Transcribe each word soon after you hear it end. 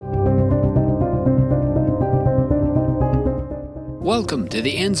Welcome to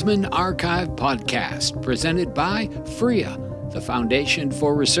the Ensman Archive podcast, presented by FRIA, the Foundation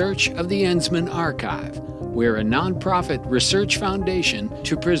for Research of the Ensman Archive. We're a nonprofit research foundation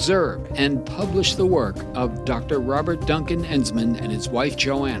to preserve and publish the work of Dr. Robert Duncan Ensman and his wife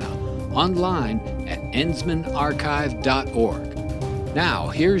Joanna online at ensmanarchive.org. Now,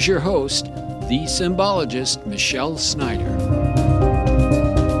 here's your host, the symbologist, Michelle Snyder.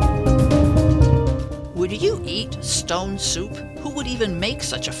 Would you eat stone soup? Who would even make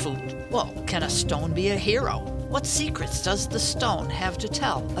such a food? Well, can a stone be a hero? What secrets does the stone have to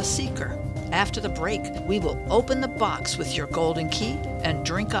tell a seeker? After the break, we will open the box with your golden key and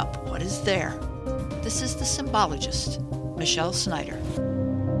drink up what is there. This is the Symbologist, Michelle Snyder.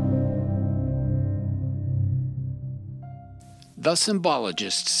 The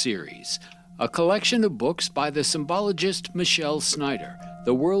Symbologist series, a collection of books by the symbologist Michelle Snyder,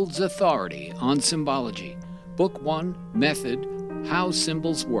 the world's authority on symbology. Book 1, Method, How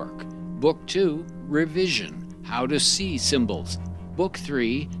Symbols Work. Book 2, Revision, How to See Symbols. Book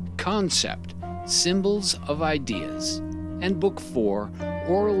 3, Concept, Symbols of Ideas. And Book 4,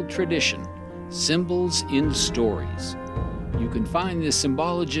 Oral Tradition, Symbols in Stories. You can find the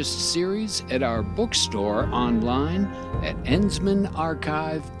Symbologist series at our bookstore online at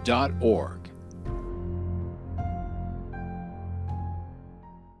ensmanarchive.org.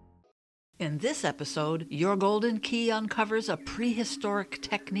 In this episode, your golden key uncovers a prehistoric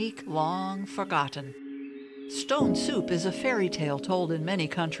technique long forgotten. Stone soup is a fairy tale told in many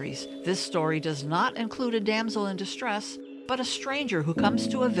countries. This story does not include a damsel in distress, but a stranger who comes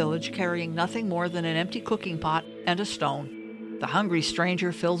to a village carrying nothing more than an empty cooking pot and a stone. The hungry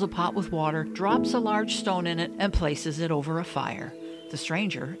stranger fills a pot with water, drops a large stone in it, and places it over a fire. The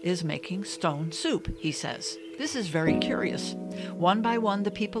stranger is making stone soup, he says. This is very curious. One by one,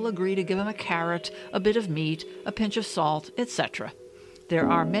 the people agree to give him a carrot, a bit of meat, a pinch of salt, etc. There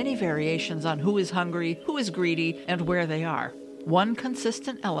are many variations on who is hungry, who is greedy, and where they are. One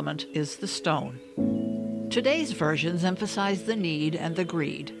consistent element is the stone. Today's versions emphasize the need and the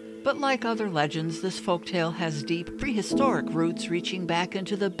greed. But like other legends, this folktale has deep prehistoric roots reaching back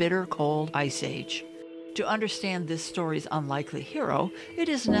into the bitter cold Ice Age. To understand this story's unlikely hero, it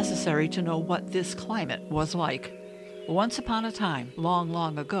is necessary to know what this climate was like. Once upon a time, long,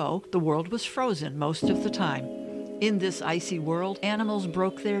 long ago, the world was frozen most of the time. In this icy world, animals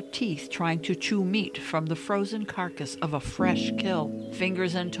broke their teeth trying to chew meat from the frozen carcass of a fresh kill.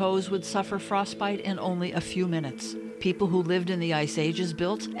 Fingers and toes would suffer frostbite in only a few minutes. People who lived in the Ice Ages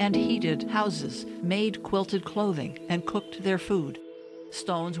built and heated houses, made quilted clothing, and cooked their food.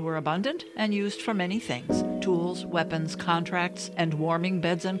 Stones were abundant and used for many things: tools, weapons, contracts, and warming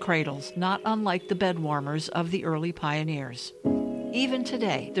beds and cradles, not unlike the bed warmers of the early pioneers. Even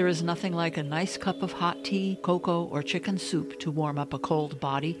today, there is nothing like a nice cup of hot tea, cocoa, or chicken soup to warm up a cold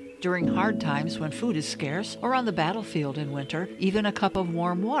body. During hard times when food is scarce, or on the battlefield in winter, even a cup of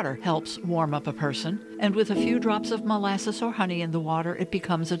warm water helps warm up a person, and with a few drops of molasses or honey in the water, it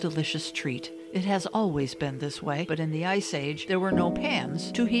becomes a delicious treat. It has always been this way, but in the Ice Age, there were no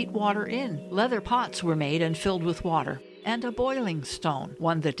pans to heat water in. Leather pots were made and filled with water, and a boiling stone,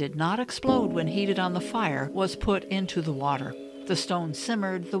 one that did not explode when heated on the fire, was put into the water. The stone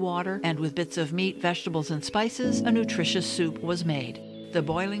simmered the water, and with bits of meat, vegetables, and spices, a nutritious soup was made. The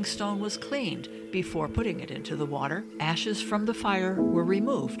boiling stone was cleaned before putting it into the water. Ashes from the fire were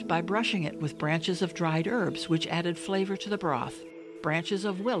removed by brushing it with branches of dried herbs, which added flavor to the broth. Branches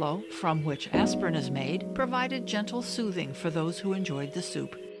of willow, from which aspirin is made, provided gentle soothing for those who enjoyed the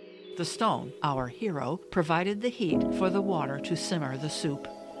soup. The stone, our hero, provided the heat for the water to simmer the soup.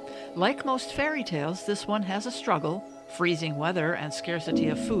 Like most fairy tales, this one has a struggle, freezing weather and scarcity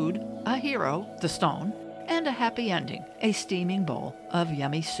of food, a hero, the stone, and a happy ending, a steaming bowl of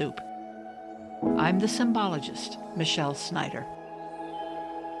yummy soup. I'm the Symbologist, Michelle Snyder.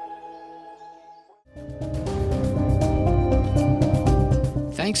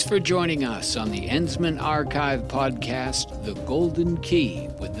 Thanks for joining us on the Ensman Archive podcast, The Golden Key,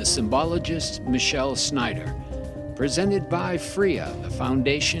 with the symbologist Michelle Snyder. Presented by FRIA, the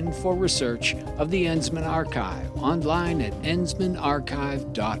Foundation for Research of the Ensman Archive, online at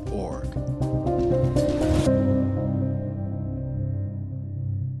ensmanarchive.org.